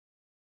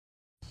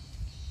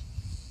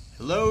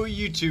Hello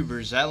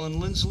YouTubers,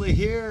 Alan Lindsley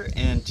here,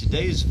 and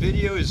today's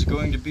video is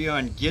going to be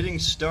on getting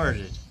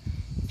started.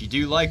 If you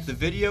do like the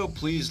video,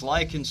 please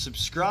like and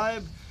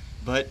subscribe,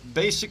 but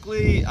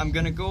basically I'm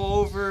going to go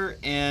over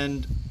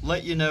and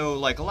let you know,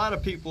 like, a lot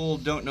of people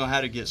don't know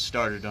how to get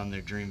started on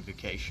their dream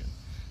vacation.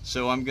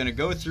 So I'm going to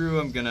go through,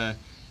 I'm going to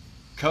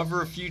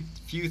cover a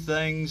few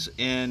things,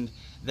 and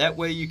that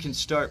way you can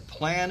start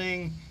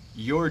planning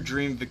your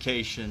dream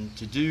vacation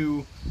to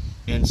do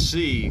and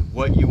see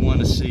what you want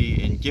to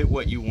see and get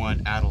what you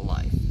want out of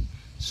life.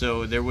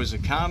 So there was a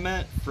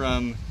comment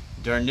from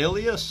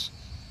Darnelius.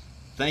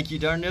 Thank you,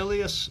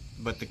 Darnelius.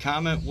 But the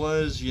comment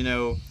was,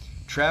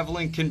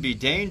 traveling can be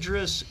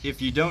dangerous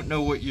if you don't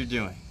know what you're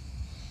doing.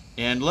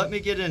 And let me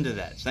get into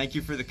that. Thank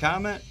you for the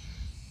comment.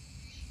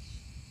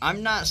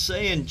 I'm not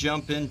saying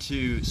jump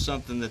into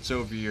something that's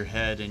over your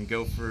head and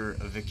go for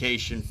a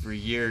vacation for a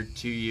year,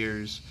 2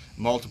 years,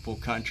 multiple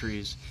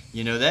countries.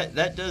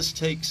 That does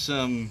take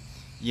some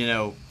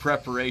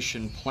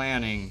preparation,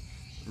 planning,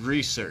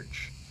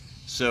 research.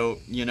 So,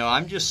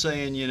 I'm just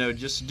saying,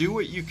 just do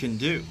what you can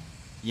do.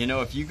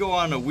 If you go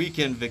on a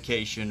weekend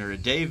vacation or a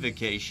day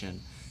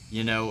vacation,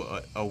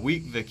 a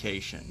week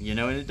vacation, and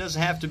it doesn't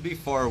have to be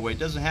far away. It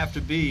doesn't have to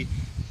be,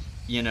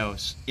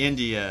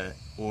 India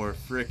or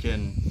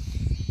frickin'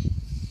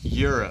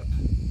 Europe,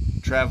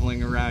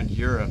 traveling around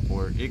Europe,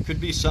 or it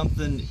could be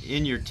something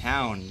in your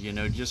town,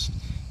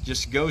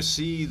 just go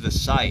see the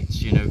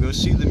sights, go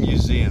see the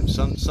museum,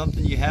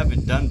 something you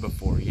haven't done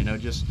before,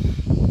 just,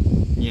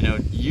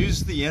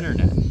 use the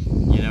internet,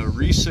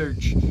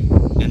 research,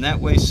 and that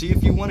way see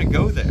if you want to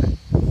go there.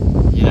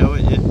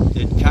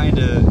 It kind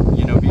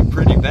of, be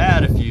pretty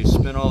bad if you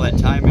spent all that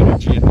time,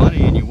 energy, and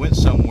money and you went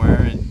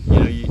somewhere and,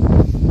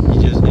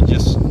 it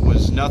just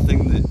was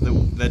nothing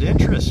that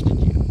interested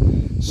you.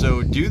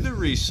 So do the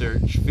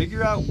research,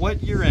 figure out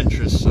what your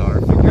interests are,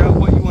 figure out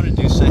what you want to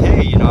do. Say,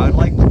 hey, I'd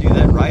like to do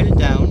that. Write it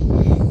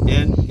down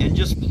and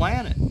just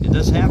plan it. It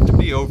doesn't have to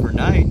be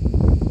overnight.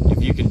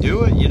 If you can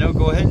do it,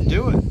 go ahead and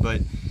do it.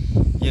 But,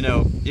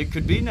 it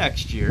could be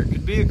next year. It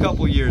could be a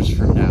couple years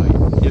from now.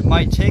 It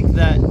might take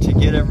that to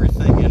get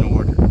everything in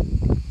order.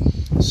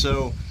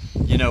 So,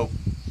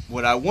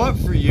 what I want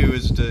for you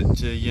is to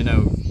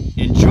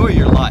enjoy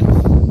your life.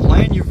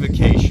 Plan your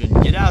vacation.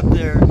 Get out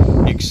there.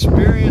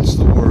 Experience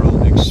the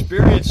world.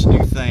 Experience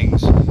new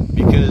things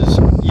because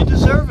you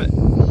deserve it.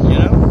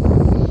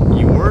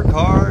 You work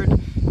hard.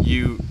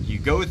 You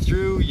go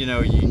through,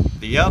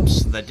 the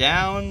ups, the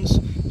downs.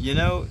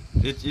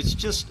 It's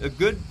just a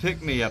good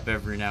pick-me-up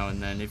every now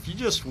and then. If you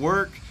just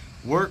work,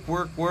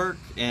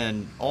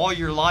 and all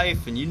your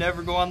life, and you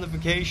never go on the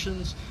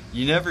vacations,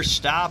 you never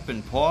stop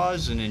and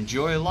pause and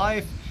enjoy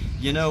life,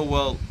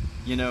 the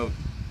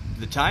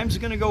time's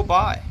going to go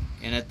by.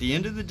 And at the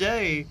end of the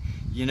day,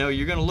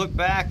 you're going to look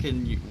back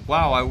and,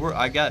 wow,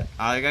 I got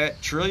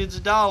trillions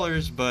of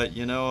dollars, but,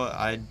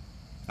 I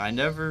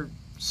never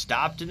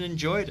stopped and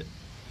enjoyed it.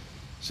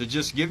 So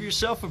just give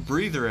yourself a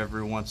breather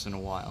every once in a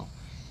while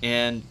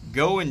and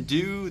go and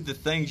do the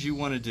things you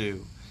want to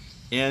do.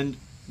 And,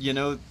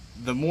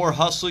 the more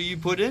hustle you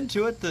put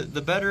into it,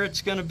 the better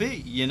it's going to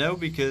be,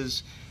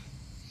 because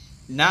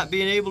not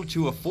being able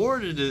to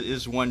afford it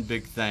is one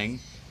big thing,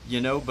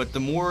 but the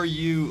more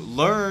you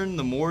learn,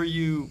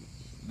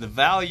 the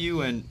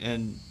value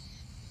and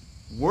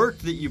work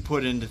that you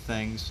put into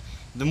things,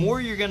 the more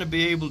you're going to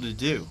be able to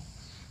do.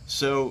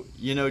 So,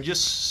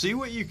 just see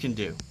what you can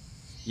do.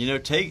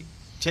 Take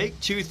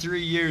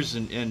 2-3 years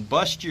and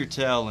bust your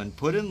tail and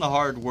put in the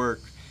hard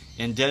work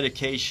and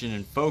dedication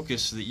and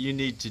focus that you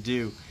need to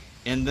do.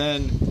 And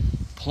then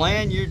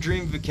plan your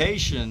dream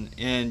vacation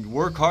and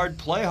work hard,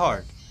 play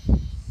hard.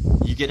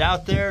 You get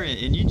out there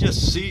and you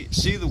just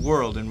see the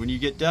world. And when you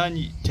get done,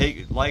 you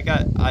take, like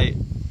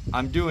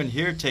I'm doing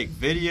here, take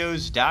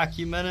videos,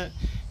 document it,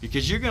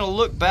 because you're going to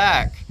look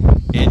back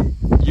and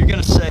you're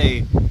going to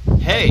say,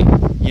 hey,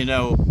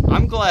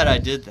 I'm glad I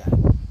did that.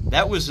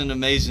 That was an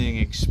amazing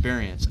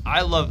experience.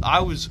 I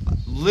was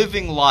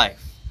living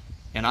life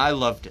and I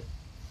loved it.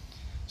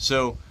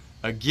 So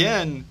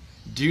again,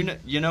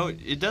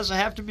 it doesn't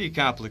have to be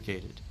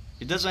complicated.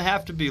 It doesn't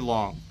have to be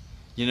long,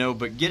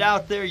 but get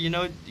out there,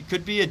 it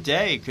could be a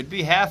day, it could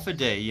be half a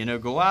day,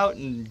 go out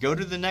and go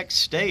to the next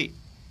state,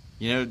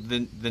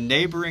 the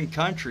neighboring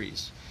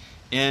countries,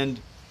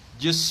 and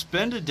just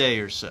spend a day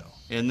or so.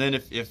 And then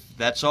if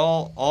that's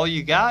all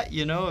you got,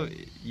 you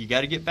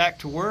got to get back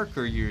to work,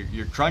 or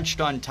you're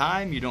crunched on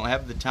time, you don't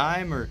have the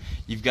time, or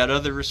you've got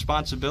other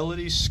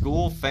responsibilities,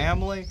 school,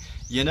 family,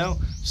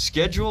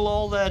 schedule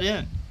all that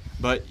in.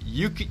 But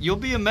you'll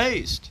be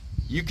amazed.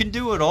 You can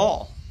do it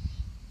all.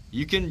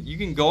 You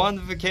can go on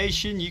the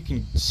vacation, you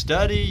can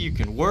study, you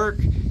can work,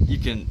 you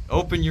can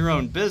open your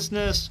own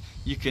business,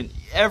 you can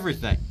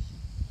everything.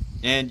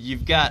 And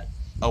you've got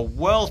a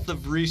wealth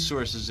of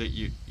resources at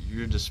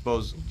your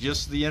disposal.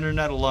 Just the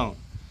internet alone.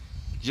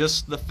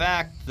 Just the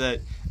fact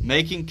that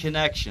making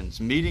connections,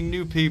 meeting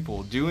new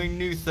people, doing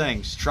new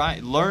things,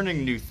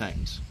 learning new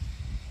things.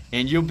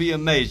 And you'll be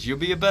amazed. You'll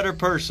be a better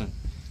person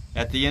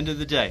at the end of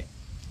the day.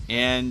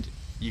 And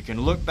You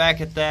can look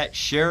back at that,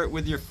 share it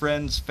with your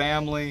friends,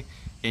 family,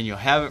 and you'll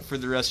have it for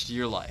the rest of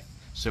your life.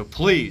 So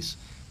please,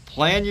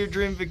 plan your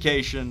dream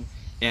vacation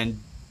and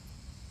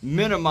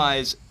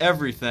minimize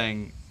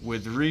everything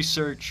with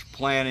research,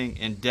 planning,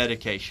 and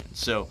dedication.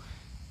 So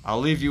I'll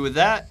leave you with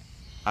that.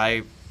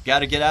 I got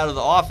to get out of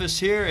the office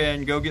here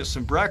and go get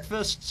some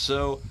breakfast,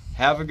 so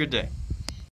have a good day.